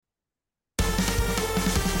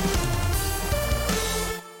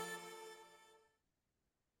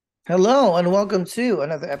Hello and welcome to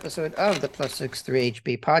another episode of the Plus 63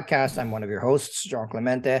 HP podcast. I'm one of your hosts, John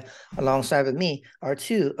Clemente. Alongside with me are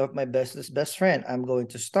two of my bestest best friend. I'm going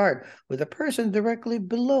to start with a person directly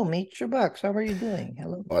below me, Chubax. How are you doing?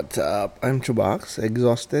 Hello. What's up? I'm Chubox,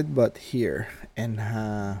 exhausted but here. And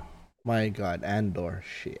my god, Andor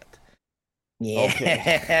shit. Yeah,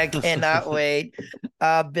 Okay. I cannot wait.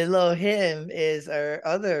 Below him is our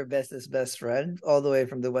other bestest best friend, all the way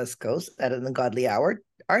from the West Coast at an ungodly hour.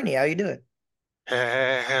 Arnie, how you doing?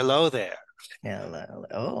 Hello there. Hello.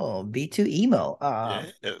 Oh, B2 emo. Yeah.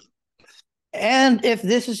 And if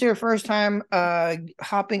this is your first time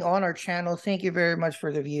hopping on our channel, thank you very much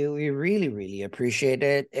for the view. We really, really appreciate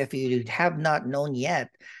it. If you have not known yet,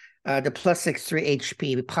 the Plus 63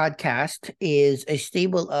 HP podcast is a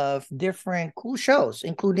stable of different cool shows,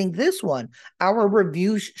 including this one, our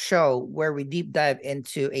reviews show, where we deep dive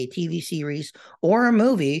into a TV series or a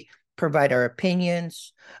movie, provide our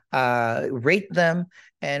opinions, rate them,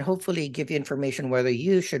 and hopefully give you information whether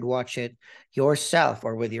you should watch it yourself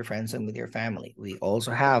or with your friends and with your family. We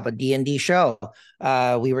also have a D&D show.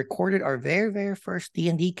 We recorded our very, very first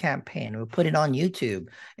D&D campaign. We put it on YouTube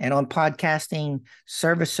and on podcasting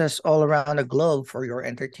services all around the globe for your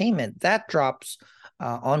entertainment. That drops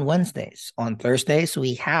on Wednesdays. On Thursdays,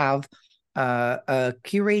 we have a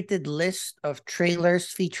curated list of trailers,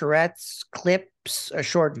 featurettes, clips,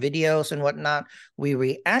 short videos, and whatnot. We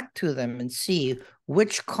react to them and see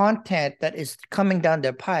which content that is coming down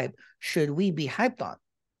the pipe should we be hyped on.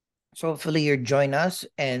 So hopefully you join us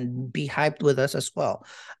and be hyped with us as well.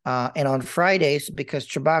 And on Fridays, because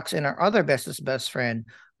Chabox and our other bestest best friend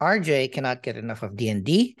RJ cannot get enough of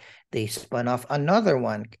D&D, they spun off another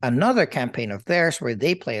one, another campaign of theirs where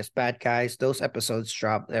they play as bad guys. Those episodes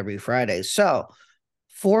drop every Friday. So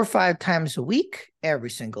 4 or 5 times a week, every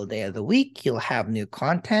single day of the week, you'll have new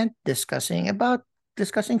content discussing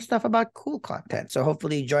stuff about cool content. So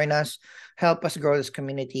hopefully join us, help us grow this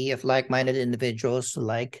community of like-minded individuals who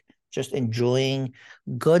like just enjoying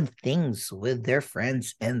good things with their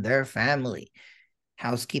friends and their family.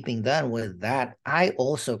 Housekeeping done with that. I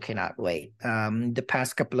also cannot wait. The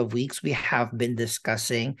past couple of weeks, we have been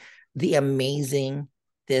discussing the amazing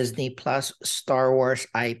Disney Plus Star Wars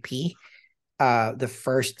IP, the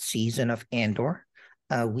first season of Andor.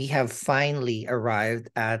 We have finally arrived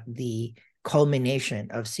at the culmination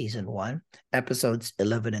of season one, episodes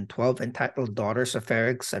 11 and 12, entitled Daughters of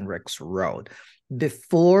Ferrix and Rex Road.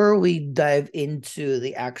 Before we dive into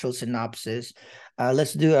the actual synopsis,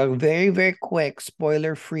 let's do a very, very quick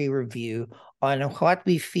spoiler free review on what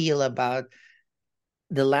we feel about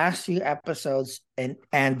the last few episodes and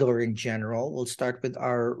Andor in general. We'll start with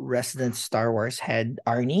our resident Star Wars head,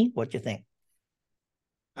 Arnie. What do you think?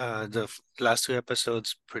 The last two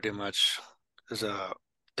episodes pretty much is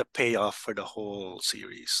the payoff for the whole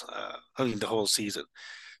series. I mean the whole season.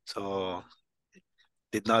 So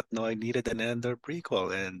did not know I needed an Ender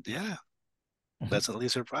prequel, and yeah, pleasantly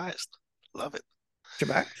surprised. Love it.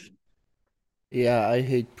 Shabak? Yeah, I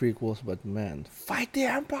hate prequels, but man, fight the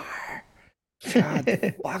Empire!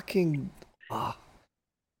 God fucking ah,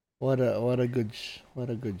 what a good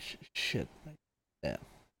shit. Yeah.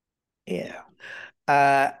 Yeah.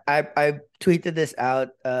 Yeah. I tweeted this out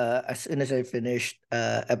as soon as I finished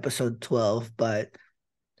episode 12, but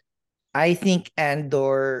I think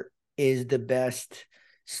Andor is the best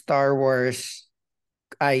Star Wars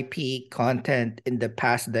IP content in the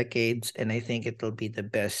past decades, and I think it'll be the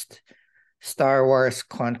best Star Wars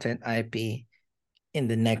content IP in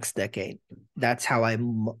the next decade. That's how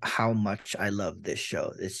much I love this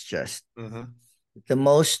show. It's just Mm-hmm. the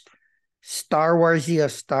most Star Warsy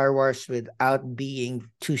of Star Wars without being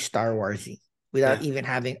too Star Warsy, without Yeah. even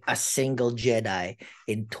having a single Jedi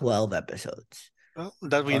in 12 episodes Well,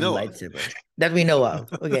 that we on know of. lightsabers that we know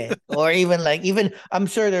of. Okay. Or even like, even I'm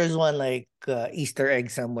sure there's one like Easter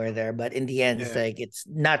egg somewhere there, but in the end, it's Yeah. like it's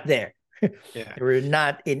not there. Yeah. We're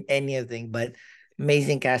not in anything, but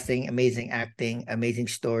amazing casting, amazing acting, amazing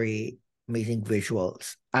story, amazing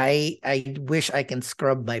visuals. I wish I can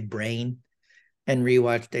scrub my brain and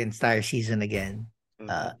rewatch the entire season again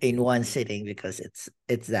Mm-hmm. in one sitting because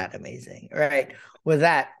it's that amazing. All right. With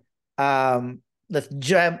that, um, let's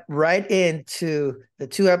jump right into the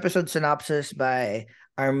 2 episode synopsis by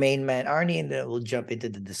our main man Arnie, and then we'll jump into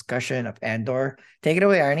the discussion of Andor. Take it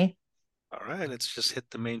away, Arnie. All right, let's just hit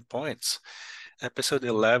the main points. Episode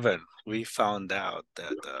 11, we found out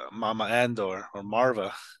that Mama Andor, or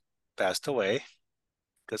Marva, passed away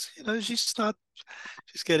because she's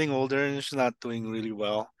getting older and she's not doing really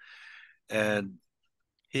well. And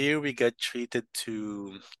here we get treated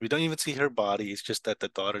to, we don't even see her body. It's just that the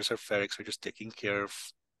daughters of Ferrix are just taking care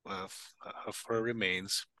of her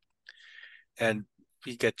remains. and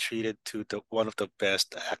we get treated to the one of the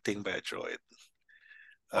best acting by a droid.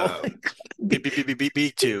 Oh my God.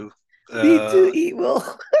 B2. B2 Uh, evil.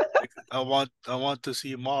 like I want to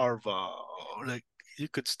see Marva. Like you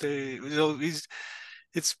could stay.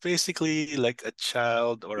 It's basically like a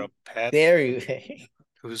child or a pet Very, very.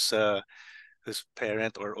 whose whose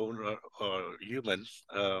parent or owner or human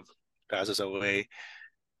uh, passes away.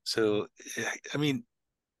 So I mean,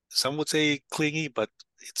 some would say clingy, but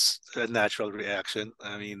it's a natural reaction.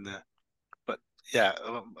 I mean, but yeah,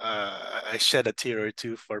 I shed a tear or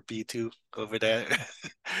two for B2 over there.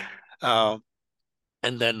 um,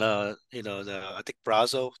 and then I think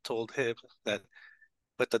Brazo told him that,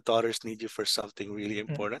 but the daughters need you for something really Mm.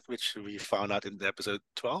 important, which we found out in the episode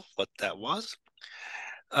 12 what that was.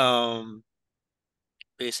 Um,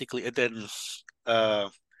 basically, and then uh,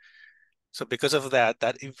 so because of that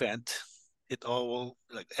event, it all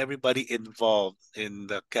like everybody involved in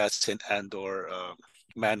the Cassian Andor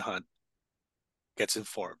manhunt gets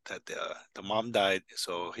informed that the mom died,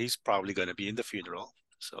 so he's probably going to be in the funeral.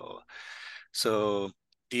 So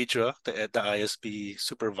Deidre, the ISB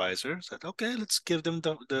supervisor, said, "Okay, let's give them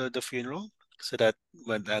the funeral so that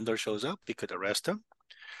when Andor shows up, we could arrest him."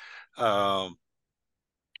 Um,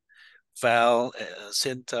 Val,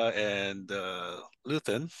 Cinta, and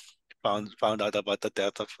Luthen found out about the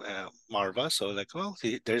death of Marva. So like, well,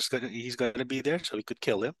 he's gonna be there, so we could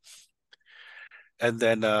kill him. And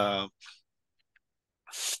then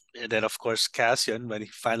of course Cassian when he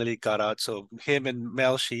finally got out. So him and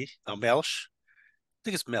Melsh, I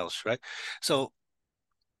think it's Melsh, right? So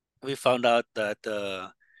we found out that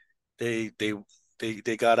they they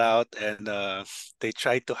they got out and they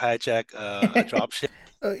tried to hijack a dropship.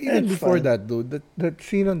 Even That's before fun. that, dude, that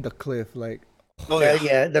scene on the cliff, like, Oh yeah,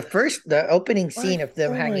 Yeah, the opening like, scene of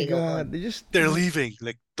them oh my hanging god, on. they just they're leaving.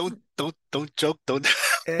 Like don't joke, don't.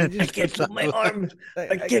 and I just can't move my arm. I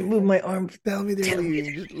like, can't move my arm. tell me they're Tell me.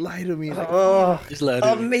 leaving, just lie to me, like, Oh, Just let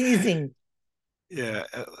him. amazing. Yeah,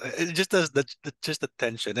 it just does just the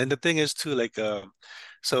tension, and the thing is too, like,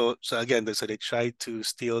 so again, so they tried to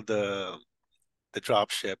steal the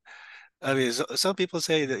drop ship. I mean, some people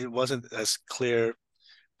say that it wasn't as clear,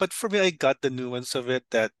 but for me, I got the nuance of it.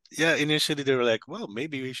 That yeah, initially they were like, well,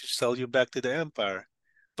 maybe we should sell you back to the Empire,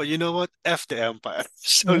 but you know what? F the Empire.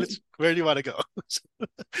 So Mm. let's where do you want to go?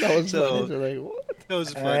 that was funny. So So like, what? that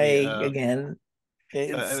was funny. I again,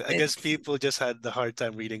 I guess it's people just had the hard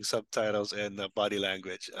time reading subtitles and body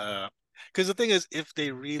language. Because the thing is, if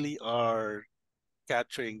they really are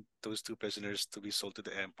capturing those two prisoners to be sold to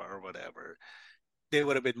the Empire or whatever, they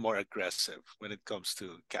would have been more aggressive when it comes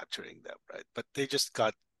to capturing them, right? But they just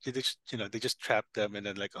trapped them and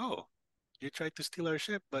then like, oh, you tried to steal our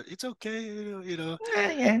ship, but it's okay,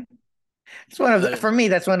 yeah. It's one of the, Uh, for me.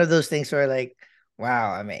 That's one of those things where like,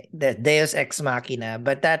 wow. I mean, the Deus ex machina,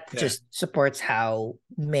 but that yeah, just supports how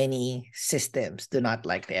many systems do not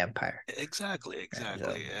like the Empire. exactly, Right? So,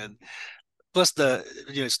 exactly, and plus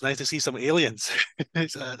it's nice to see some aliens.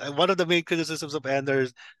 One of the main criticisms of Andor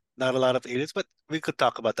is not a lot of aliens, but we could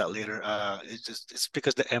talk about that later. It's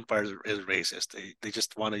because the Empire is racist. They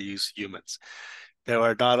just want to use humans. There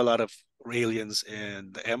are not a lot of aliens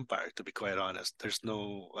in the Empire, to be quite honest. There's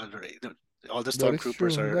no other. All the That is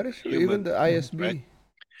stormtroopers true. That are is true. Even human, the mm. right? ISB.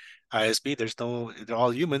 ISB, there's no. They're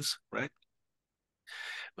all humans, right?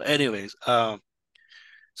 But anyways,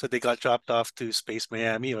 so they got dropped off to Space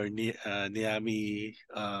Miami or Niami,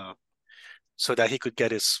 so that he could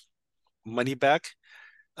get his money back.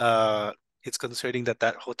 Uh, it's concerning that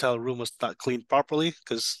that hotel room was not cleaned properly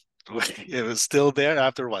because it was still there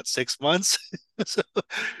after what 6 months. So,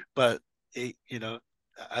 but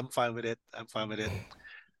I'm fine with it. I'm fine with it.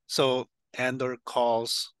 So Andor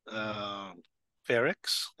calls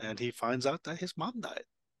Ferrex and he finds out that his mom died.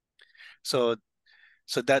 So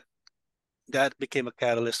so that became a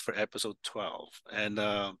catalyst for episode 12,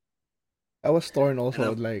 I was torn and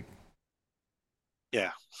also. Like,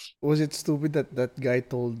 yeah, was it stupid that that guy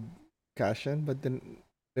told Cashan? But then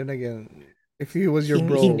again, if he was your He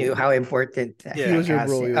knew bro, how important if he yeah, was your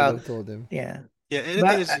bro, Cassie. you would have told him. Yeah, yeah. And the thing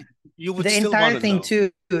but is, you would the still want entire to thing know.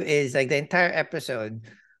 too is like the entire episode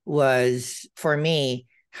was for me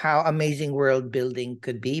how amazing world building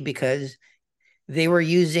could be because they were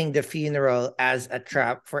using the funeral as a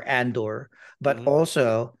trap for Andor, but Mhm.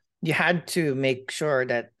 also you had to make sure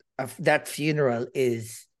that that funeral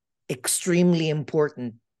is extremely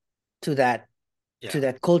important to Yeah,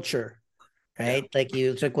 that culture, yeah. right? Like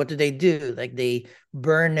it's like what do they do? Like they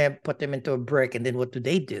burn it, put them into a brick, and then what do?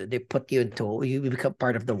 They put you into you become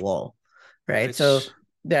part of the wall, right? So Which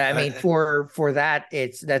yeah, I I, mean I- for that,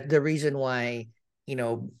 it's that the reason why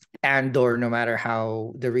Andor, no matter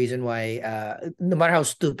how the reason why, no matter how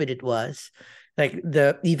stupid it was, like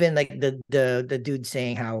the dude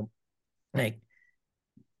saying how, like,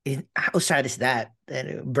 how sad is that?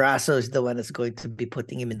 And Brasso is the one that's going to be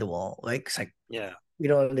putting him in the wall. Like, it's like Yeah, we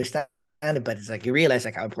don't understand it, but it's like you realize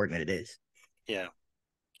like how important it is. yeah,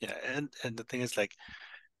 yeah. And the thing is, like,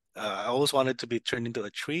 I always wanted to be turned into a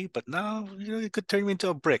tree, but now you could turn me into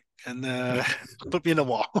a brick and put me in a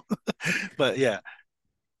wall. But yeah,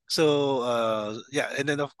 so yeah, and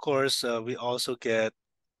then of course we also get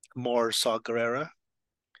more Saw Gerrera.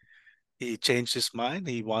 He changed his mind.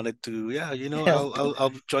 He wanted to, yeah, Help.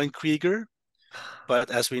 I'll join Krieger.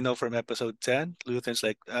 But as we know from episode 10, Luthen's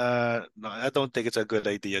like, no, I don't think it's a good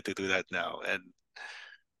idea to do that now.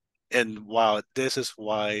 And wow, this is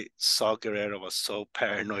why Saw Gerrera was so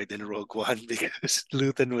paranoid in Rogue One because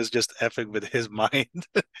Luthen was just effing with his mind.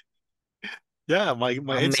 Yeah, my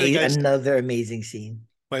inside guys, Another amazing scene.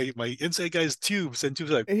 my inside guys tubes and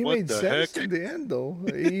tubes like, And he what made the heck? sense in the end, though.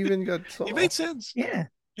 He even got It Saw. made sense. Yeah.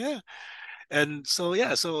 Yeah. And so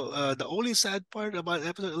yeah, so the only sad part about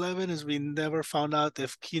episode 11 is we never found out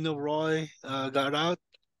if Kino Roy got out.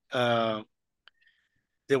 Uh,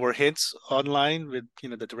 there were hints online with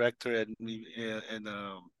the director and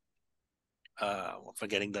I'm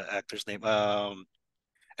forgetting the actor's name,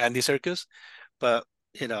 Andy Serkis, but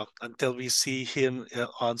until we see him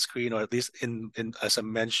on screen, or at least in as a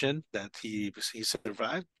mention that he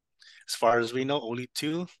survived. As far as we know, only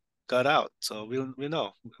two got out, so we'll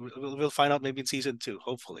know. We'll find out maybe in season 2,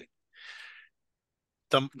 hopefully.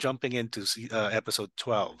 Jumping into episode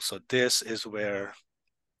 12. So this is where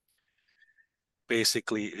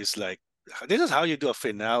basically is like, this is how you do a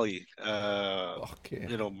finale. Okay.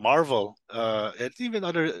 Marvel, and even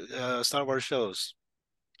other Star Wars shows.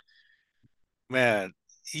 Man,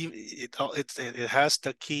 it has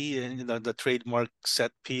the key and the trademark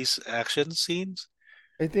set piece action scenes.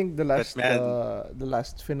 I think But man, the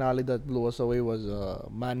last finale that blew us away was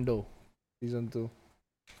Mando season 2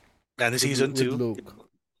 man, the season with 2 Luke.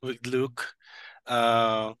 with Luke.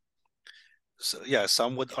 Uh, so yeah,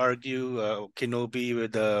 some would argue Kenobi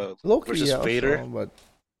with Loki, versus yeah, Vader. also, but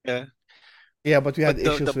Yeah, we had but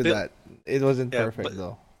the issues the with build, that. It wasn't yeah, but perfect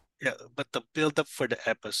though. yeah, but the build up for the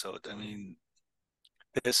episode. I mean,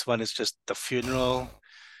 this one is just the funeral,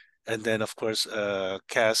 and then of course,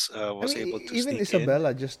 Cass I was mean, able to even sneak in.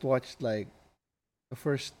 Isabella just watched like the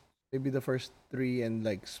first, maybe the first three and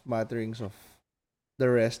like smatterings of the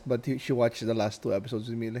rest, but she watched the last two episodes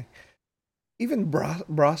with me. Like even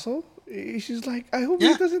Brasso, she's like, I hope he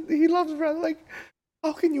Yeah, doesn't. He loves Brasso. Like,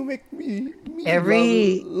 how can you make me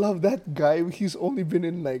Every love that guy? He's only been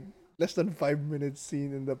in like less than 5 minutes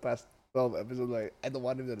scene in the past 12 episodes. Like, I don't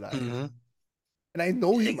want him to die. hmm And I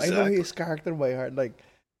know him. I know exactly. his character by heart. Like,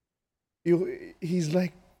 he's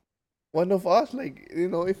like one of us. Like,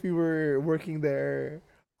 if we were working there,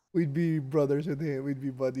 we'd be brothers with him. We'd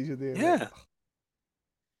be buddies with him. Like,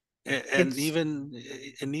 Yeah, and it's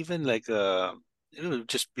even like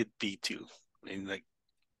just with B2. I mean, like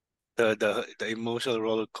the emotional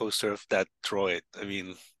roller coaster of that droid. I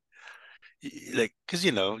mean, like, because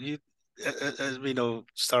as we know,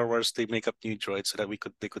 Star Wars, they make up new droids so that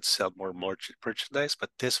they could sell more merchandise. But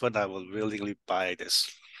this one, I will willingly buy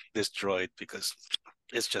this droid because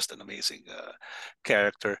it's just an amazing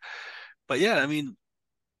character. But yeah, I mean,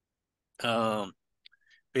 um,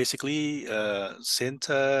 basically,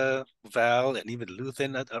 Cinta, Val, and even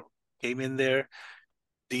Luthen came in there.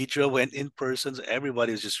 Deidre went in person. So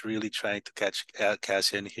everybody was just really trying to catch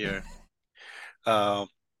Cassian here. Um,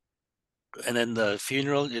 and then the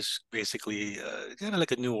funeral is basically kind of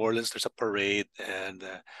like a New Orleans. There's a parade, and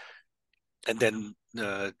then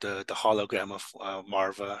the hologram of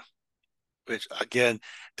Marva. Which again,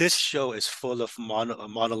 this show is full of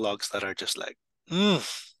monologues that are just like,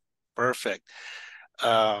 perfect.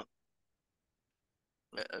 Uh,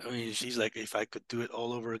 I mean, she's like, if I could do it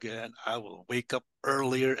all over again, I will wake up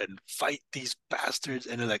earlier and fight these bastards.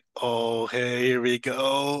 And they're like, oh, hey, here we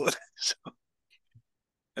go. So,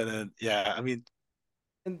 and then, yeah, I mean,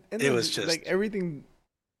 and it was like just, everything,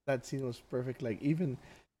 that scene was perfect. Like even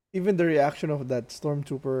the reaction of that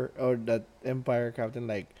stormtrooper or that Empire captain,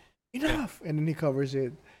 like yeah, enough, and then he covers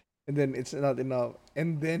it, and then it's not enough,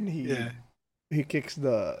 and then yeah. he kicks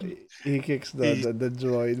the he kicks He, the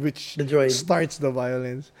droid, which the droid. starts the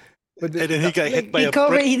violence, but and then he got hit like by a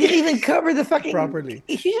brick. He didn't even cover the fucking. properly.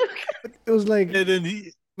 He But it was like, And then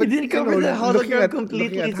but didn't cover the hologram looking at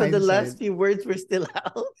completely, so the hindsight, last few words were still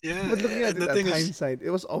out. yeah, but looking at and it the at thing is, hindsight, it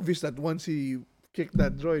was obvious that once he kicked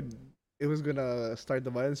that droid, it was gonna start the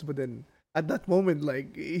violence. But then at that moment,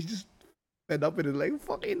 like he just fed up with it, like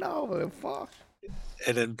fucking now, fuck.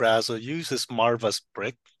 And then Brazo uses Marva's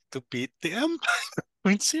brick to beat the Empire. I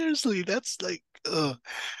mean, seriously, that's like,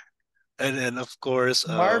 and then of course,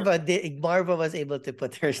 Marva was able to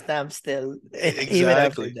put her stamp still, even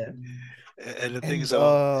after exactly. that. And the thing And is,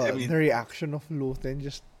 I the mean, reaction of Luthen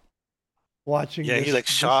just watching yeah, he like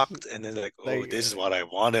this shocked, and then like, oh, like this is what I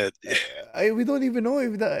wanted. we don't even know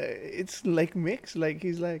if it's like mixed. Like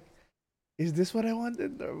he's like, is this what I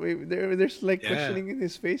wanted? Or maybe there's like Yeah. questioning in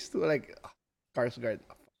his face too. Like Skarsgård.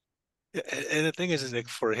 Yeah, and the thing is like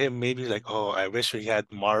for him, maybe like, oh, I wish we had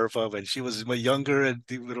Marva when she was much younger, and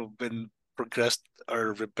he would have been progressed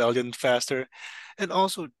our rebellion faster. And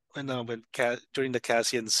also when during the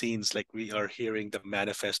Cassian scenes, like we are hearing the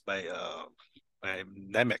manifest by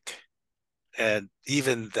Nemec, and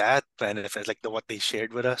even that manifest, like what they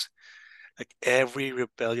shared with us, like every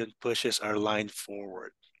rebellion pushes our line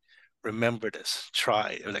forward. Remember this,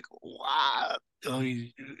 try. Like, wow. I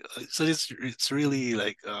mean, so it's really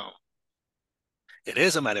like it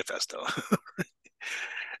is a manifesto.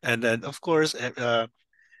 And then of course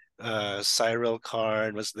Cyril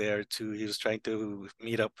Karn was there too. He was trying to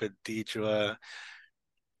meet up with Deidre.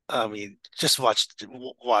 I mean, just watch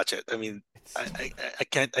it. I mean, It's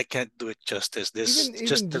I can't do it justice. This even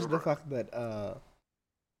just just the the fact that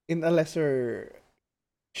in a lesser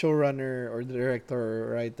showrunner or director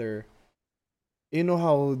or writer, you know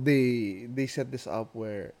how they set this up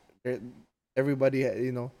where everybody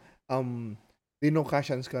um they know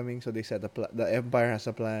Kashan's coming, so they set the Empire has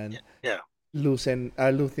a plan. yeah, yeah, Luthen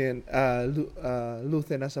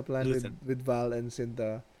has a plan Luthen. with Val and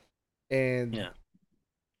Cinta, and Yeah,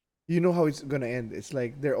 you know how it's gonna end. It's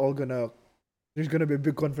like there's gonna be a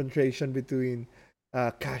big confrontation between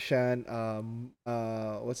Kashan,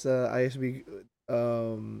 what's the ISB,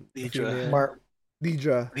 the Deidre, female, Mar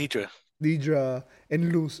Deidre, Deidre.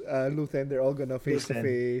 and Luthen. They're all gonna face to Luthen.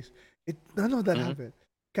 face. It None of that Hmm. happened.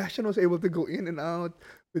 Kashan was able to go in and out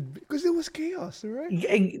because it was chaos, right?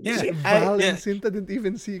 Yeah, Val and yeah, Cinta didn't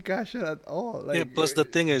even see Kashan at all. yeah. Like, Plus the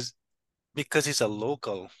thing is because he's a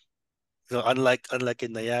local. So unlike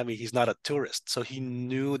in Miami, he's not a tourist, so he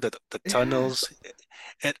knew that the yeah, tunnels,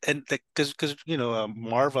 and because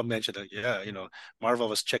Marva mentioned that, yeah, Marva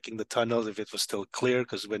was checking the tunnels if it was still clear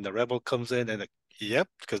because when the rebel comes in, and like, yep,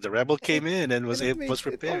 because the rebel and, came in and and was it all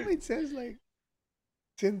prepared. made sense. Like,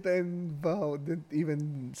 Cinta and Val didn't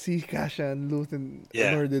even see Kasha and Luthen,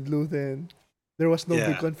 Yeah, nor did Luthen. There was no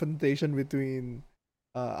big yeah, confrontation between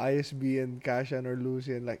ISB and Kashan or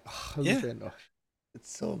Lucian. Like, yeah, Luthen,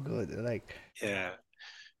 it's so good. Like, yeah,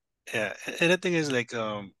 yeah. And the thing is like,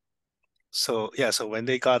 so yeah, so when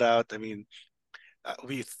they got out, I mean,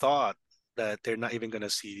 we thought that they're not even gonna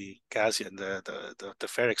see Cassian, the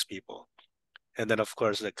Ferrex people. And then, of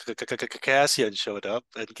course, the Cassian showed up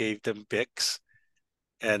and gave them Bix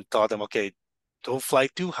and taught them, okay, don't fly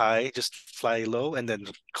too high, just fly low and then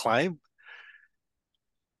climb.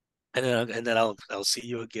 And then I'll see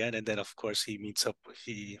you again. And then, of course, he meets up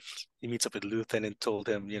with Luthen and told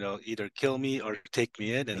him, either kill me or take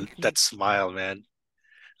me in. And take me. that smile, man,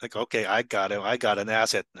 like, okay, I got him. I got an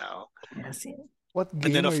asset now. Yes, What And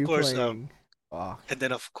then, game are of you course, playing? Oh,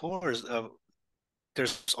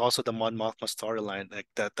 there's also the Mon Mothma storyline, like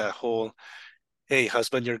that whole, hey,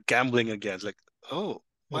 husband, you're gambling again. It's like, oh,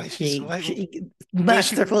 she why is she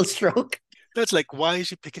masterful stroke. that's like, why is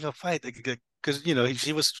she picking a fight? Because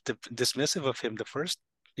she was dismissive of him the first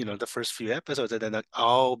few episodes, and then like,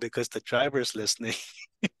 oh, because the driver's listening.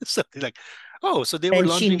 Something like, oh, so they were And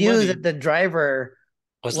she laundering knew money. that the driver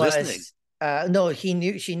Was listening. was no, she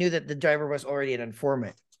knew that the driver was already an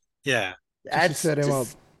informant. Yeah. so she That's set him up.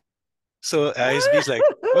 just So ISB's like,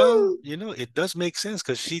 well, it does make sense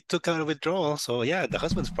because she took out a withdrawal. So yeah, the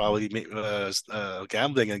husband's probably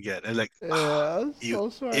gambling again. And like, Yeah, you so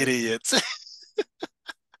smart. idiots.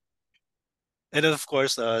 And then of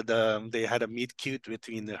course, they had a meet cute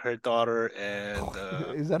between her daughter and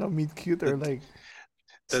Is that a meet cute the or like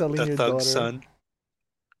the selling the your thug daughter? son.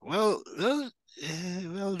 Well,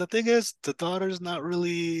 the thing is, the daughter's not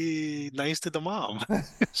really nice to the mom.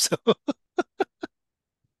 So,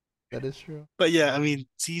 That is true. but yeah, I mean,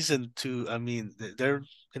 season two. I mean, they're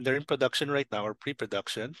in production right now or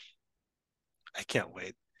pre-production. I can't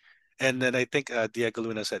wait. And then I think Diego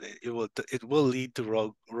Luna said it will lead to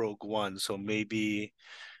Rogue One. So maybe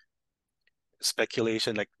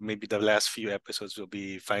speculation, like maybe the last few episodes will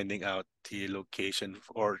be finding out the location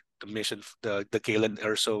or the mission, the Galen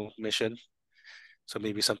Erso mission. So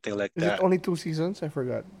maybe something like Is it that. only 2 seasons? I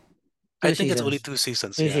forgot. I two think it's only seasons. 2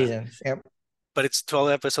 seasons, Two yeah. seasons. Yep. But it's 12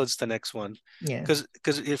 episodes the next one. Yeah.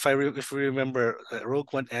 Because if we remember,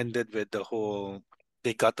 Rogue One ended with the whole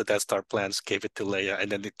they got the Death Star plans, gave it to Leia,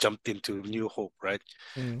 and then they jumped into New Hope, right?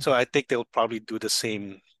 Mm. So I think they'll probably do the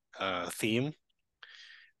same theme,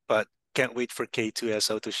 but can't wait for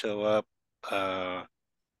K2SO to show up. Uh,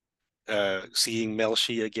 Seeing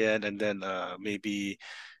Melshi again, and then maybe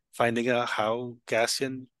finding out how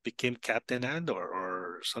Cassian became Captain Andor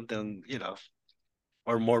or something,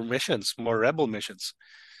 or more missions, more rebel missions.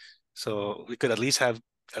 So we could at least have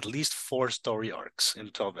at least 4 story arcs in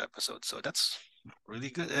 12 episodes. So that's really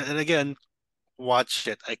good. And again, watch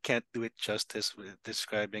it. I can't do it justice with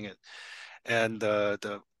describing it. And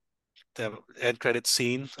the end credit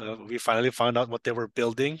scene, we finally found out what they were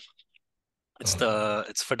building. It's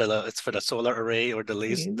for the solar array or the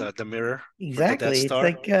laser, the mirror for the Death Exactly. It's Star.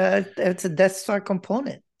 like it's a Death Star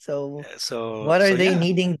component. So So what are so they yeah.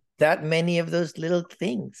 needing that many of those little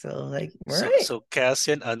things? So like, So right. so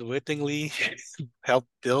Cassian unwittingly helped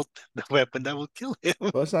build the weapon that will kill him.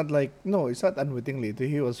 Well, it's not like, no, it's not unwittingly.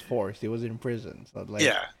 He was forced. He was in prison.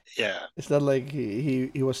 Yeah, yeah, It's not like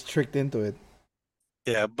he was tricked into it.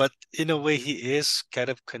 yeah. But in a way, he is kind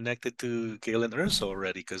of connected to Galen Erso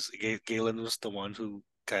already, because Galen was the one who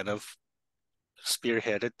kind of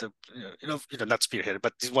spearheaded the, not spearheaded,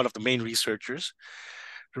 but he's one of the main researchers,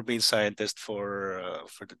 or main scientist for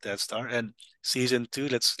the Death Star. And season 2,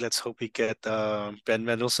 let's hope we get Ben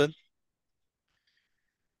Mendelsohn,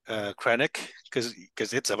 Krennic,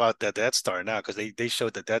 because it's about the Death Star now, because they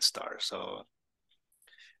showed the Death Star. So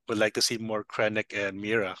would like to see more Krennic and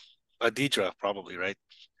Mira, Deidre probably, right?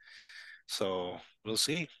 So we'll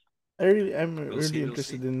see. I'm We'll see. really We'll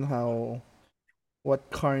see. interested in what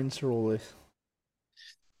Karn's role is.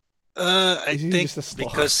 I Is he think just a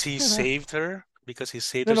stalker? because he saved her,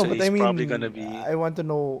 No, no, so but I he's probably gonna mean, be. I want to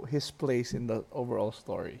know his place in the overall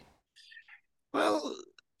story. Well,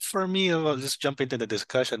 for me, I'll just jump into the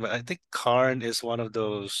discussion. But I think Karn is one of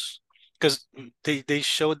those, because they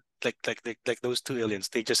showed like those 2 aliens.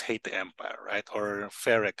 They just hate the Empire, right? Or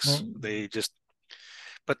Ferrex. Mm. They just,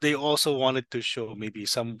 but they also wanted to show maybe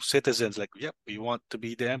some citizens like, yep, we want to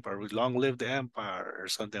be the Empire. We long live the Empire or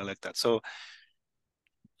something like that. So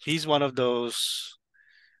he's one of those,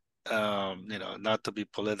 not to be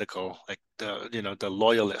political, like the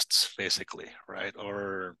loyalists basically, right?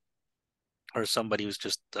 Or somebody who's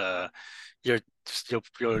just your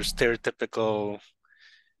your stereotypical,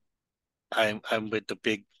 I'm with the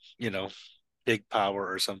big, you know, big power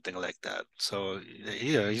or something like that. So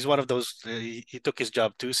he's one of those. He took his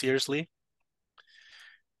job too seriously,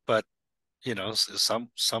 but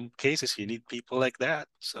some cases you need people like that.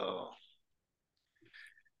 So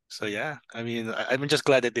yeah, I mean, I'm just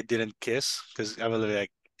glad that they didn't kiss, because I was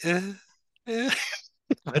like, eh, eh.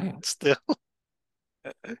 But still,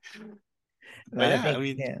 but I yeah, I think,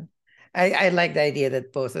 mean, yeah. I like the idea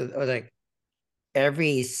that both of, or like,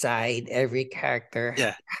 every side, every character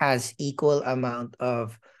yeah, has equal amount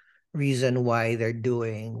of reason why they're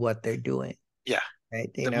doing what they're doing. yeah,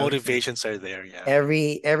 Right. the It's like motivations are there. Yeah,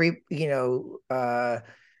 every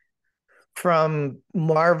from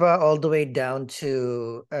Marva all the way down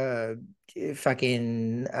to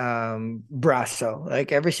fucking Brasso.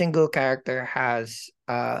 Like every single character has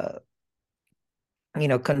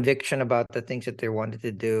conviction about the things that they wanted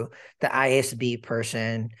to do. The ISB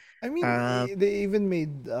person. I mean, Um even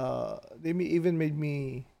made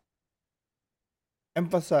me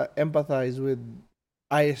empathize with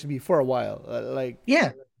ISB for a while.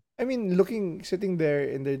 yeah, I mean, sitting there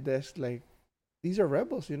in their desk, like, these are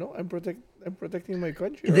rebels. I'm protecting my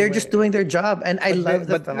country or they're my. just doing their job. And I love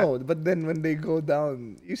the But fact. no, but then when they go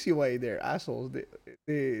down, you see why they're assholes.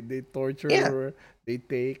 They Yeah, torture, they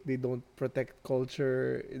don't protect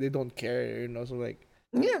culture, they don't care. So like,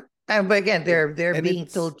 yeah. But again, it, they're and being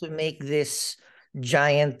it's. told to make this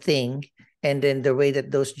giant thing, and then the way that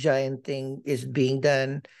those giant thing is being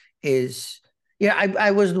done is, yeah.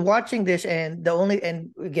 I was watching this, and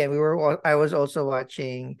again, I was also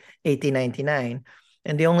watching 1899,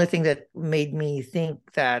 and the only thing that made me think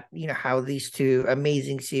that how these two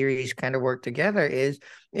amazing series kind of work together is,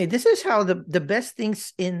 this is how the best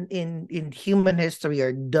things in human history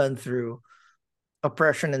are done, through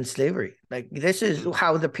oppression and slavery. Like, this is mm,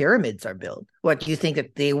 how the pyramids are built. What, you think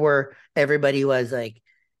that everybody was like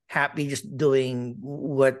happy just doing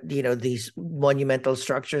what, these monumental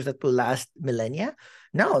structures that will last millennia?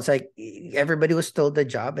 No, it's like everybody was told the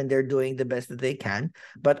job and they're doing the best that they can.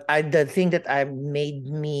 But the thing that I made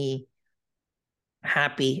me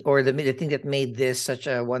happy, or the thing that made this such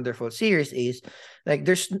a wonderful series, is like,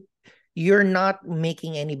 you're not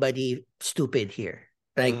making anybody stupid here.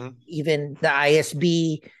 Like, mhm. even the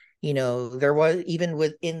ISB, there was, even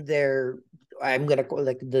within their I'm gonna call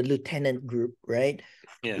like the lieutenant group, right?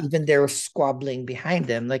 Yeah. Even there was squabbling behind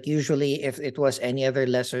them. Like usually, if it was any other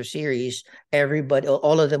lesser series, everybody,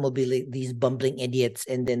 all of them will be like these bumbling idiots,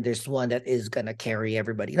 and then there's one that is gonna carry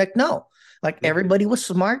everybody. Like no, like everybody was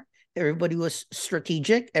smart, everybody was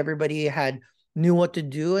strategic, everybody had knew what to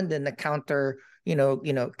do, and then the counter.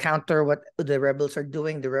 Counter what the rebels are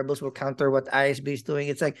doing. The rebels will counter what ISB is doing.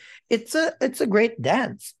 It's like it's a great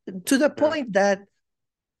dance to the Yeah. point that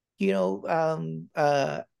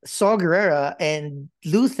Saw Gerrera and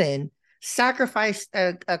Luthen sacrificed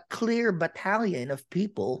a clear battalion of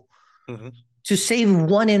people Hmm. to save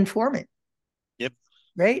one informant. Yep.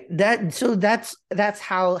 Right. That's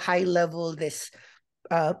how high level this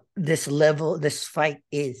fight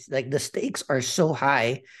is. Like the stakes are so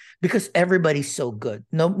high because everybody's so good.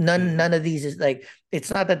 No, none of these is like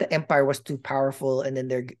it's not that the Empire was too powerful and then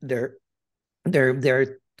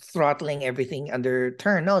they're throttling everything under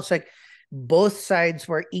turn. No, it's like both sides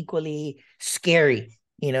were equally scary.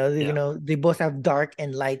 Yeah. They both have dark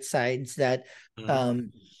and light sides that Mhm.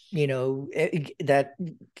 um that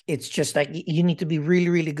it's just like you need to be really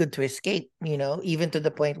really good to escape, even to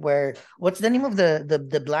the point where what's the name of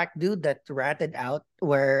the black dude that ratted out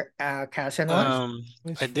where Cassian was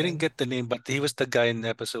His I didn't friend. get the name, but he was the guy in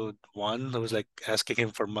episode one who was like asking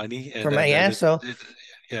him for money, and from then yeah. So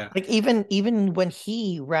yeah, like even when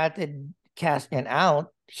he ratted Cassian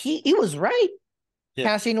out, he was right. yeah,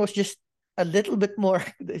 Cassian was just a little bit more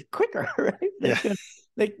quicker, right? yeah,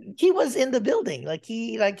 Like he was in the building, like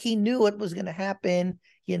he knew what was gonna happen.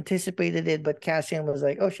 He anticipated it, but Cassian was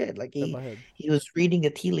like, "Oh shit!" Like Step he ahead. he was reading the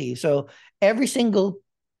tea leaves. So every single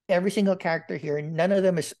every single character here, none of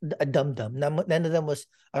them is a dum dum. None of them was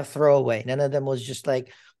a throwaway. None of them was just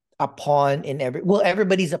like a pawn in every. Well,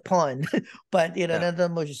 everybody's a pawn, but yeah. none of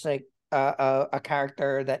them was just like a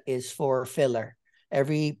character that is for filler.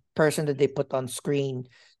 Every person that they put on screen,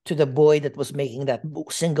 to the boy that was making that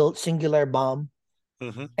singular bomb,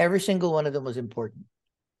 Hmm. every single one of them was important.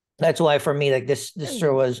 That's why for me, like this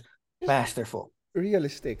show And was just masterful.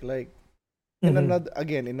 realistic. Like Mm-hmm.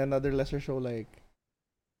 in another lesser show, like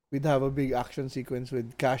we'd have a big action sequence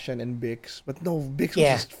with Cashan and Bix, but no, Bix was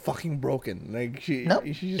Yeah. just fucking broken. Like she Nope.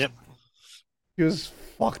 she just Yep. she was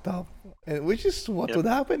fucked up, and which is what Yep. would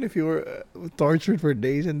happen if you were tortured for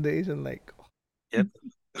days and days and like Yep.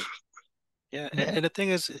 Yeah. Yeah. And the thing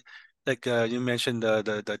is, like you mentioned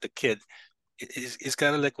the kid. It's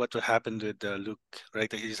kind of like what happened with Luke,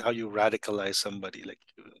 right? Like, it's how you radicalize somebody. Like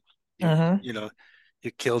you Mm-hmm. you know you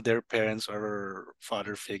kill their parents or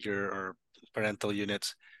father figure or parental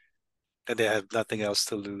units, and they have nothing else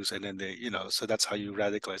to lose, and then so that's how you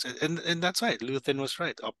radicalize it. And that's right. Luthen was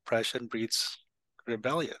right. Oppression breeds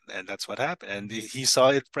rebellion, and that's what happened. And he saw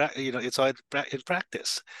it, it saw it in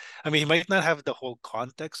practice. I mean, he might not have the whole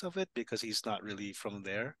context of it because he's not really from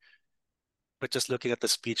there, but just looking at the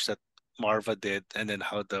speech that Marva did and then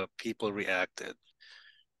how the people reacted.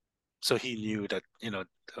 So he knew that,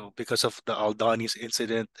 because of the Aldanis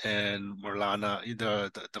incident and Morlana,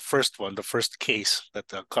 the first one, the first case that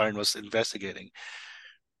Karn was investigating,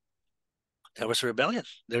 there was rebellion.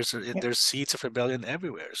 Yeah. There's seeds of rebellion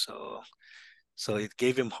everywhere. So it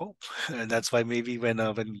gave him hope, and that's why maybe when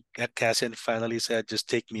Cassian finally said, "Just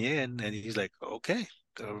take me in," and he's like, "Okay,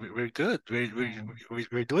 we're good.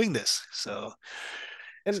 We're doing this." So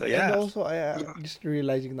and yeah, also I just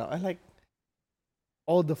realizing now I like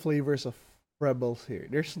all the flavors of rebels here.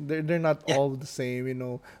 They're not yeah, all the same, We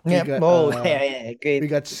Yeah. got Oh, yeah. we Great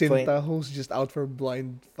got point. Cinta who's just out for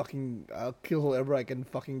blind fucking kill whoever I can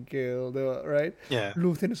fucking kill, right? yeah.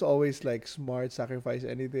 Luthen is always like smart, sacrifice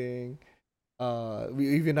anything.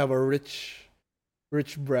 We even have a rich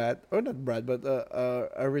brat or not brat but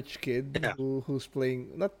a rich kid Yeah. who's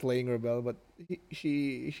playing not playing rebel but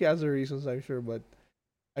she has her reasons I'm sure but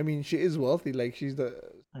I mean she is wealthy like she's the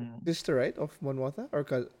Mm. sister right of Mon Mothma or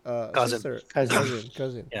Cousin. sister Cousin.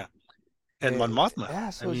 cousin Yeah. And Mon and Mothma. yeah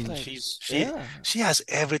I so it's mean, like she's she yeah she has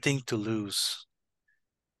everything to lose,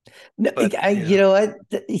 No, but you know what?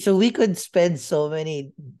 So we could spend so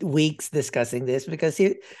many weeks discussing this because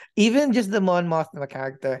even just the Mon Mothma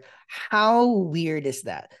character, how weird is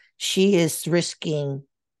that? She is risking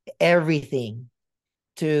everything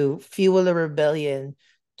to fuel a rebellion,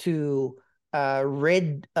 to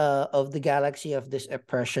rid of the galaxy of this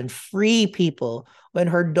oppression, free people, when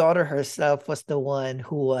her daughter herself was the one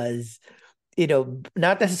who was,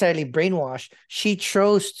 not necessarily brainwashed. She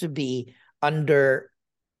chose to be under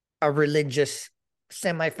a religious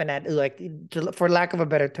semi-fanatic, like for lack of a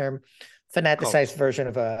better term, cult. fanaticized version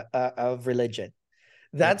of of religion.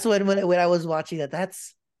 Yep. That's when I was watching that.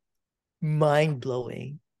 That's mind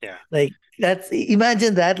blowing. Yeah. Like that's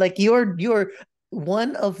imagine that. Like you're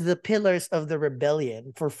one of the pillars of the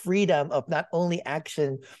rebellion for freedom of not only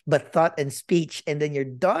action but thought and speech, and then your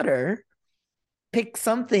daughter picked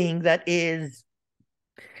something that is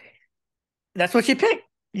that's what she picked.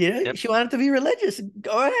 You know, Yep. she wanted to be religious.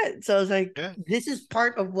 Go ahead. So I was like, Yeah. this is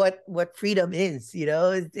part of what freedom is. You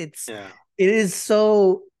know, Yeah. it is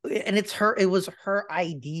so, and it's her. It was her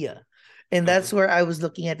idea, and Hmm. that's where I was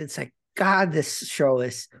looking at. It's like, God, this show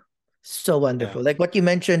is so Yeah. wonderful. Like what you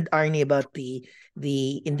mentioned, Arnie, about the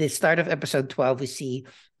in the start of episode 12, we see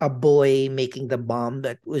a boy making the bomb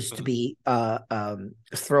that was to Hmm. be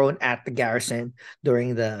thrown at the garrison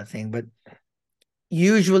during the thing. But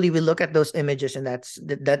usually we look at those images and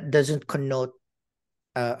that doesn't connote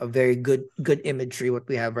a very good imagery what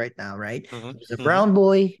we have right now, right? Hmm. It was a Hmm. brown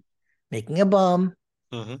boy making a bomb,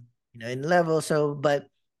 Hmm. in level. So, but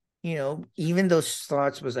even those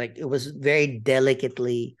thoughts was like it was very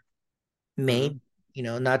delicately Hmm. made,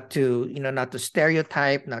 not to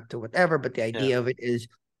stereotype, not to whatever, but the Yeah. idea of it is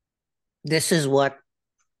this is what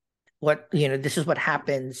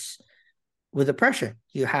happens with oppression.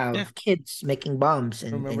 You Yeah. have kids making bombs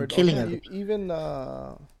and Remembered also killing other even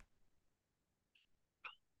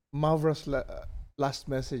Mavra's last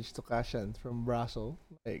message to Kashan from Brasso,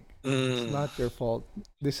 like, it's Mm. not your fault.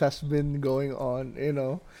 This has been going on.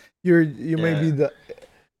 You may be Yeah. the.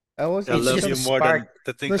 I was I It's it's love just you a some more spark. than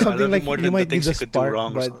the thing. no I something love you like more you than the might be things the you could do spark,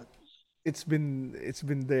 wrong or but something. it's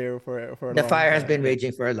been there for a The long fire has been time. Yeah.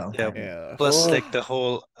 raging for a long Yeah. time. Yeah. Plus, Oh, like the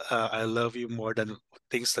whole "I love you more than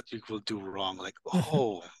things that you will do wrong." Like,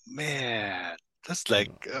 oh man,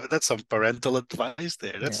 that's some parental advice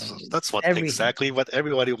there. yeah. That's what Every exactly what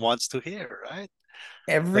everybody wants to hear, right?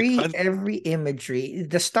 Like, every imagery.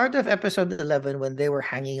 The start of episode 11 when they were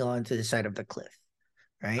hanging on to the side of the cliff,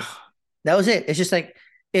 right? That was it. It's just like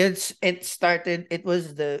it started. It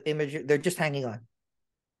was the image. They're just hanging on.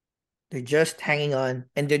 They're just hanging on,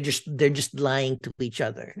 and they're just lying to each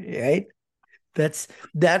other, right? That's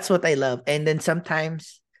what I love. And then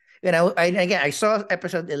sometimes, again, I saw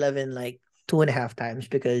episode 11 like 2.5 times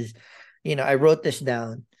because, I wrote this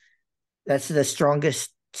down. That's the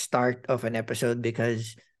strongest start of an episode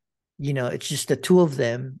because, it's just the two of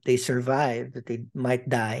them. They survive, but they might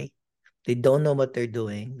die. They don't know what they're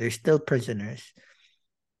doing. They're still prisoners.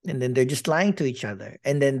 And then they're just lying to each other.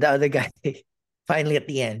 And then the other guy finally at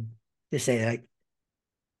the end just say like,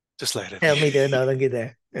 just let it be. tell me they're not gonna get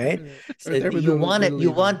there, right? So Right there with you want it,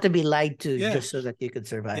 you believe want me. to be lied to Yeah. just so that you could Yeah,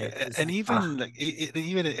 survive. It's and like, ah, even like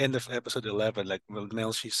even at the end of episode 11, like well,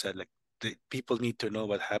 Mel, she said like the people need to know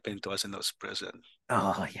what happened to us in those prison.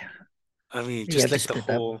 oh yeah. I mean, You just have to like the split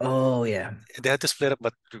up. whole Oh yeah. they had to split up,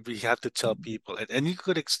 but we have to tell people, and you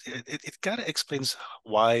could it kind of explains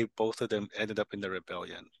why both of them ended up in the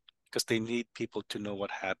rebellion because they need people to know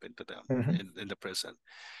what happened to them Mhm. in the prison,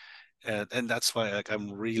 and that's why like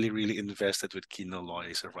I'm really invested with Kino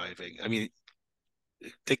Loy surviving. I mean,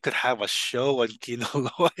 they could have a show on Kino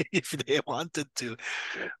Loy if they wanted to,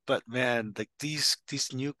 but man, like these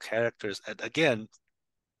new characters, and again,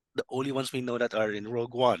 the only ones we know that are in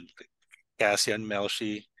Rogue One, Cassian,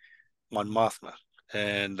 Melshi, Mon Mothma,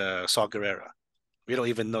 and Saw Gerrera. We don't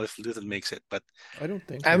even know if Luthen makes it, but I don't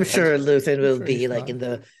think I'm so. I, sure Luthen I'm will sure be he's like not.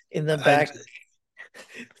 in the I, back.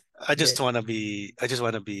 I Yeah. just want to be, I just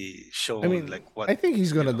want to be I shown mean, like what, I think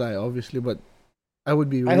he's you gonna know. die, obviously, but I would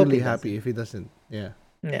be I hope he really does happy it. if he doesn't. Yeah.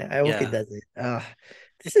 Yeah, I hope he Yeah, does it.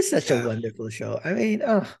 This is such a yeah. wonderful show. I mean,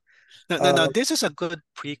 oh, Now, uh, this is a good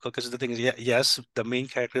prequel because the thing is, yeah, yes, the main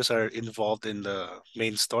characters are involved in the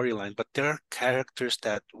main storyline, but there are characters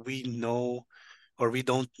that we know or we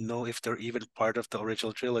don't know if they're even part of the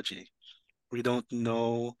original trilogy. We don't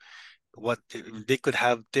know what they could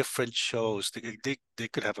have different shows. They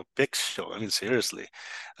could have a big show. I mean, seriously,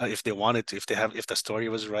 if they wanted to, if the story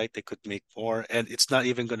was right, they could make more, and it's not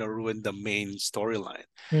even going to ruin the main storyline.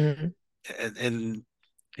 mhm. And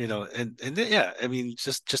yeah, I mean,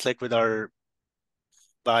 just like with our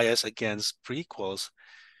bias against prequels,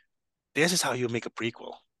 this is how you make a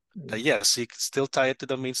prequel. Yes, you could still tie it to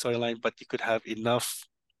the main storyline, but you could have enough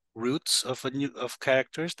roots of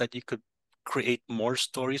characters that you could create more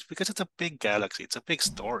stories because it's a big galaxy, it's a big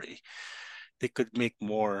story. They could make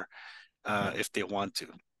more Yeah. if they want to.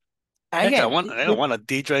 Heck, Again, I want a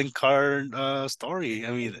Deidre and Karn story.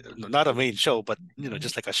 I mean, not a main show, but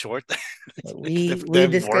just like a short, like we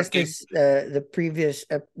them discussed working. this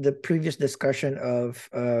the previous discussion of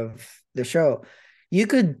the show. You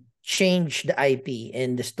could change the IP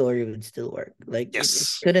and the story would still work. Like it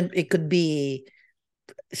Yes, couldn't it could be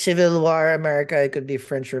Civil War America, it could be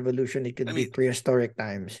French Revolution, it I could be mean prehistoric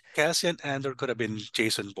times. Cassian Andor could have been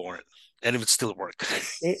Jason Bourne. and it would still work.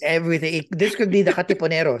 Everything. This could be the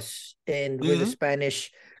Katipuneros and with the Hmm.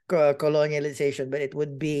 Spanish colonialization, but it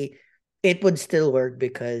would still work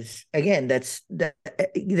because again, this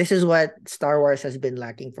is what Star Wars has been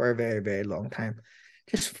lacking for a very, very long time.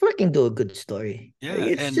 Just fucking do a good story. Like, Yeah,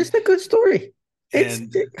 it's just a good story. It's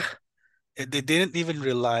and they didn't even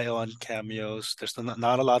rely on cameos. There's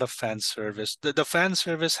not a lot of fan service. The fan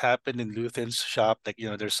service happened in Luthen's shop. Like,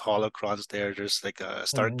 there's holocrons there. There's like a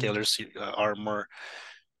Star mm. Killer armor.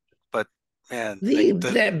 But man, like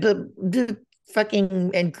the, the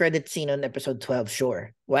fucking end credit scene on episode 12,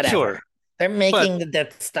 sure. Whatever. sure, They're but making the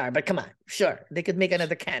Death Star, but come on, sure. They could make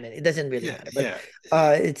another cannon. It doesn't really yeah, matter. But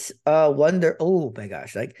yeah, it's wonder. Oh my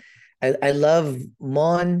gosh. Like I love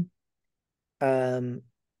Mon. Um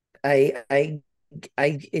I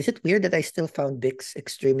is it weird that I still found Bix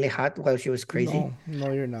extremely hot while she was crazy?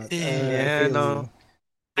 No, you're not. I yeah, feel no, you.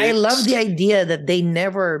 I love the Bix, idea that they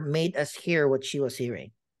never made us hear what she was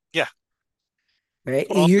hearing. yeah. Right?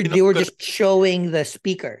 For all we know, They were just showing the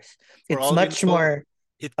speakers. for It's all we much know, more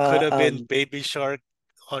it could uh have been um Baby Shark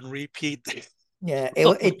on repeat. yeah, For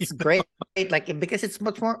all we it's know. great. Like because it's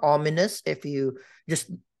much more ominous if you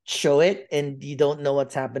just show it and you don't know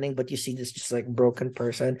what's happening, but you see this just like broken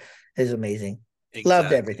person is amazing.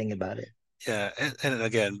 Loved Exactly. everything about it. Yeah, and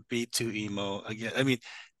again, B2 emo again. I mean,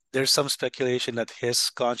 there's some speculation that his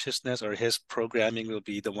consciousness or his programming will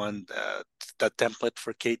be the one the template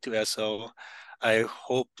for K2SO. I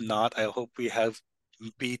hope not. I hope we have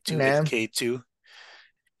B2 and Nah. K2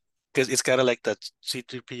 because it's kind of like the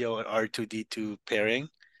C3PO and R2D2 pairing.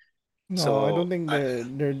 No, I So don't think I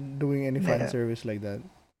they're doing any fan Yeah. service like that.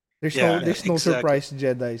 yeah, Yeah. There's no exactly. surprise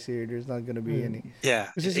Jedi's here. There's not gonna be any. Mm.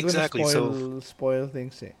 Yeah, It's just gonna exactly. So spoil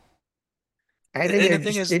things. Eh. I think and they're the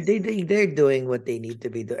thing just is, they're doing what they need to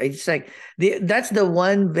be doing. It's like that's the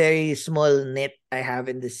one very small nit I have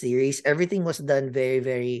in the series. Everything was done very,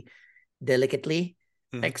 very delicately,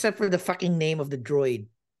 mhm, except for the fucking name of the droid.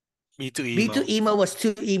 B2 B2 emo. emo was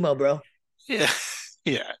too emo, bro. Yeah,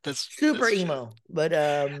 yeah, Super that's true. emo. But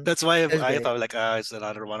That's why it was I great. thought like it's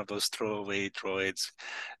another one of those throwaway droids.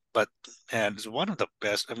 But and it's one of the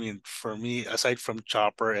best. I mean, for me, aside from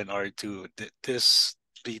Chopper and R2, this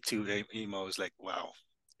B2 emo is like wow.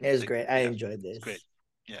 It was Like great. I yeah, enjoyed it's great.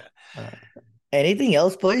 this. Yeah. Uh, Anything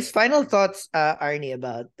else, boys? Final thoughts, Arnie,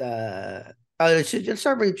 about let's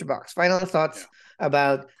start with your box. Final Yeah. thoughts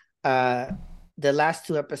about uh the last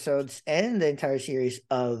two episodes and the entire series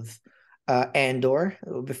of Andor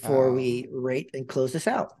before Um, we rate and close this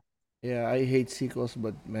out. yeah, I hate sequels,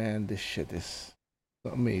 but man, this shit is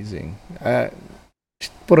amazing.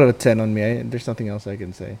 Just put it a 10 on me. There's nothing else I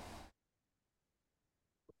can say.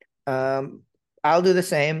 Um, I'll do the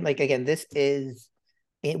same. Like again, this is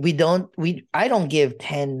I don't give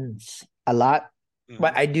tens a lot,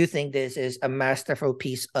 but Hmm. I do think this is a masterful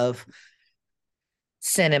piece of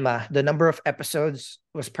cinema. The number of episodes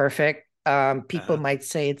was perfect. People Uh-huh. might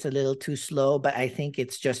say it's a little too slow, but I think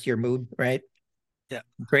it's just your mood, right? Yeah.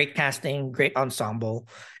 Great casting, great ensemble.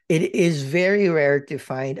 It is very rare to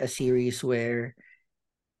find a series where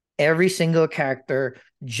every single character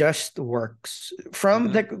just works. Hmm.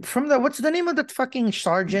 From the what's the name of that fucking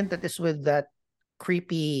sergeant that is with that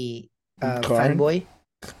creepy Karn? fanboy,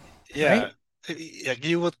 Yeah. right? Yeah,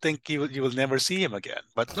 you would think you will never see him again,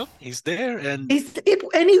 but no, he's there, It and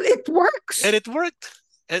works. it worked.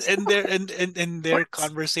 And their Works.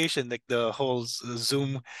 conversation, like the whole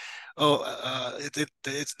Zoom. Oh,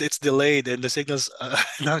 it's delayed and the signal's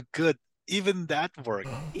not good. Even that worked.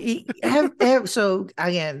 So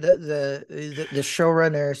again, the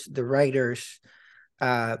showrunners, the writers,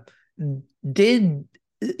 uh, did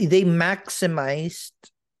they maximized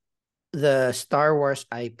the Star Wars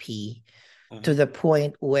IP to Hmm. the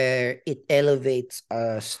point where it elevates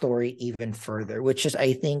a story even further, which is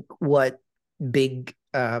I think what big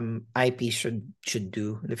IP should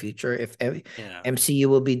do in the future. If Yeah. MCU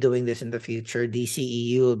will be doing this in the future,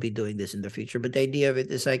 DCEU will be doing this in the future. But the idea of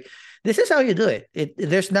it is like this is how you do it.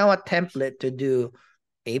 There's now a template to do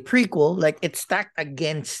a prequel, like it's stacked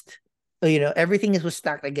against everything was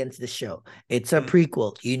stacked against the show. It's a Mhm.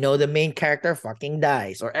 prequel. The main character fucking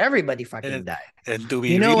dies, or everybody fucking And dies. and do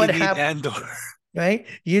we You know really what need happened, Andor? right?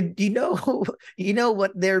 You know you know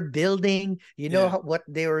what they're building. You know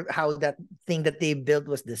Yeah. how that thing that they built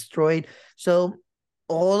was destroyed. So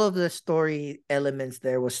all of the story elements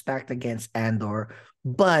there was stacked against Andor,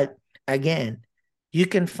 but again, you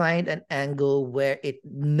can find an angle where it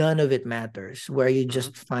none of it matters, where you Mhm.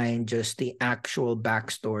 just find just the actual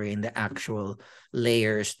backstory and the actual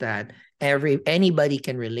layers that anybody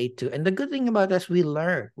can relate to. And the good thing about us, we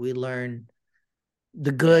learn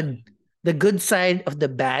the Yeah. good, the good side of the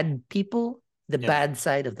bad people, the Yeah. bad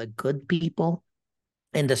side of the good people,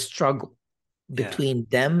 and the struggle Yeah. between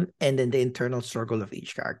them and then the internal struggle of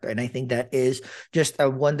each character. And I think that is just a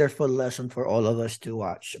wonderful lesson for all of us to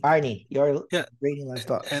watch. Arnie, your Yeah. rating last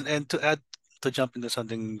thoughts. And to add, to jump into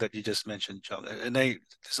something that you just mentioned, John, and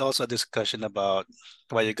there's also a discussion about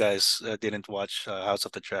why you guys didn't watch House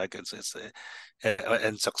of the Dragons. It's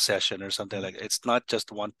and Succession or something like. It's not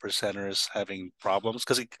just one percenters having problems,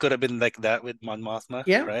 because it could have been like that with Mon Mothma,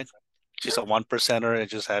 Yeah. right? She's a one percenter and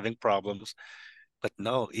just having problems. But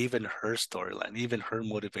no, even her storyline, even her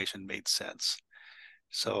motivation made sense.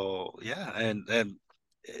 So yeah, and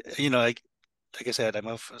like I said, I'm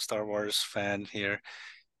a Star Wars fan here.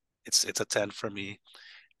 It's a 10 for me.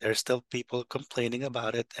 There's still people complaining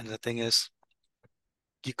about it, and the thing is,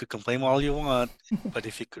 you could complain all you want, but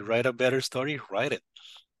if you could write a better story, write it.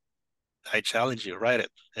 I challenge you, write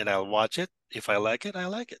it, and I'll watch it. If I like it, I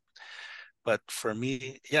like it. But for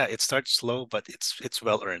me, yeah, it starts slow, but it's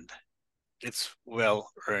well earned. It's well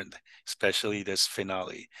earned, especially this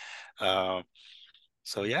finale. Uh,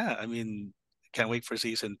 so yeah, I mean, can't wait for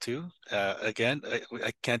season two. Again,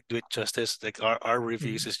 I can't do it justice. Like our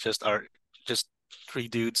reviews Mhm. is just three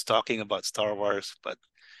dudes talking about Star Wars, but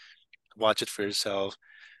watch it for yourself.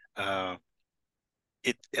 Uh,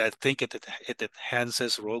 I think it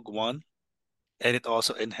enhances Rogue One, and it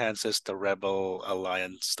also enhances the Rebel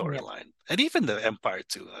Alliance Yeah. storyline, and even the Empire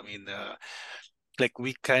too. I mean, like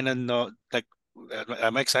we kind of know, like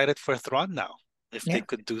I'm excited for Thrawn now. If they Yeah.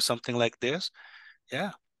 could do something like this,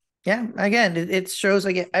 yeah, Yeah. Again, it shows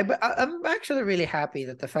like I'm actually really happy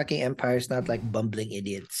that the fucking Empire is not like bumbling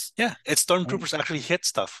idiots. yeah, it's Right? stormtroopers actually hit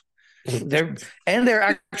stuff, They're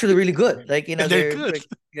actually really good. Like, and they're good.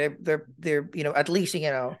 they're at least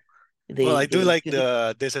Well, I do they like do the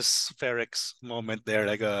the this is Ferrex moment there,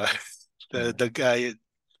 like the guy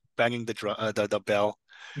banging the bell.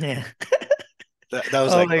 yeah. That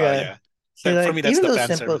was Oh like my wow, god. yeah. See, For like me, that's even the those fan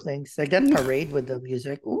simple service. things, like that parade with the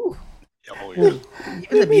music. Ooh, Oh yeah. ooh. Even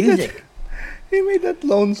He the made that. music. He made that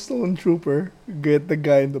Lone Stone Trooper get the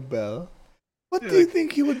guy in the bell. What Yeah, do you like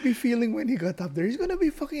think he would be feeling when he got up there? He's gonna be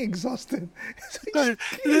fucking exhausted. So no, he the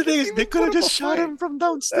thing didn't is, they even could put have up just a shot fight. him from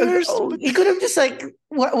downstairs, Oh, but he could have just like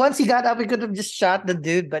once he got up, he could have just shot the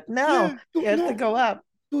dude, but no, yeah, he Dude, has to no, go up.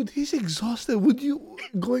 dude, he's exhausted. Would you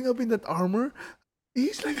going up in that armor?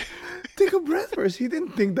 He's like, take a breath first. He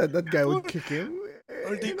didn't think that that guy or would kick him.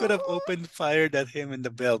 or they You could have know. opened fired at him in the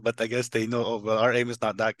bell, but I guess they know, oh well, our aim is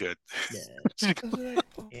not that good. Yeah. I was like, oh my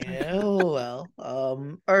Yeah, god. oh, well. All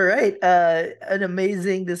right. An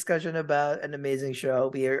amazing discussion about an amazing show.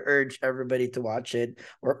 We urge everybody to watch it.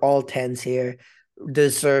 We're all tens here,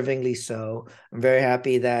 deservingly so. I'm very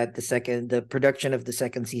happy that the production of the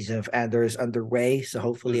second season of Andor is underway. So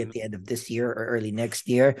hopefully at Mhm. the end of this year or early next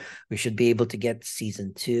year, we should be able to get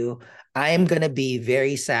season two. I am gonna be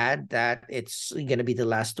very sad that it's gonna be the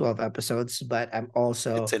last 12 episodes, but I'm It's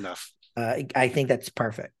also enough. I think that's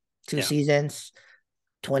perfect. Two Yeah. seasons,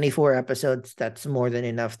 24 episodes, that's more than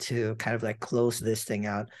enough to kind of like close this thing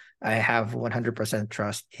out. I have 100%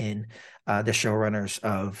 trust in the showrunners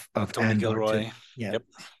of Tony Andor too. Gilroy. Yeah, Yep.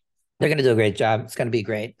 they're gonna do a great job. It's gonna be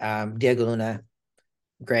great. Diego Luna,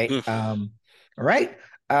 great. Mm. All right.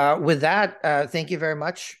 With that, thank you very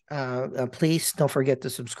much. Please don't forget to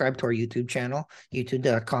subscribe to our YouTube channel,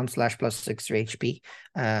 youtube.com/plus63hp.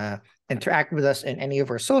 Interact with us in any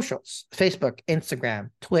of our socials, Facebook, Instagram,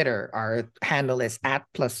 Twitter. Our handle is at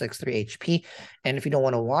 +63hp. And if you don't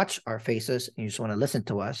want to watch our faces and you just want to listen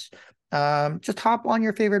to us, just hop on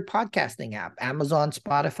your favorite podcasting app, Amazon,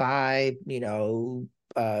 Spotify,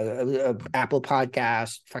 Apple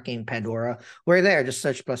Podcast, fucking Pandora. We're there. Just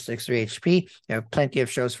search +63hp. You have plenty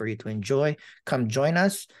of shows for you to enjoy. Come join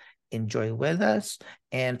us, enjoy with us.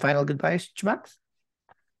 And final goodbyes, Chumax.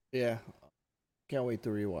 Yeah, can't wait to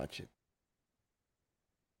rewatch it.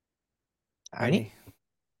 Arnie. Arnie.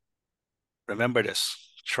 Remember this.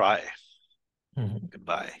 Try. Mhm.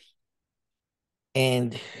 Goodbye.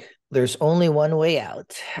 And there's only one way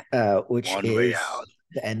out, which One way is out.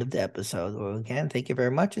 the end of the episode. Well, again, thank you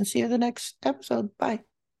very much and see you in the next episode. Bye.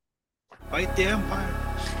 Fight the Empire.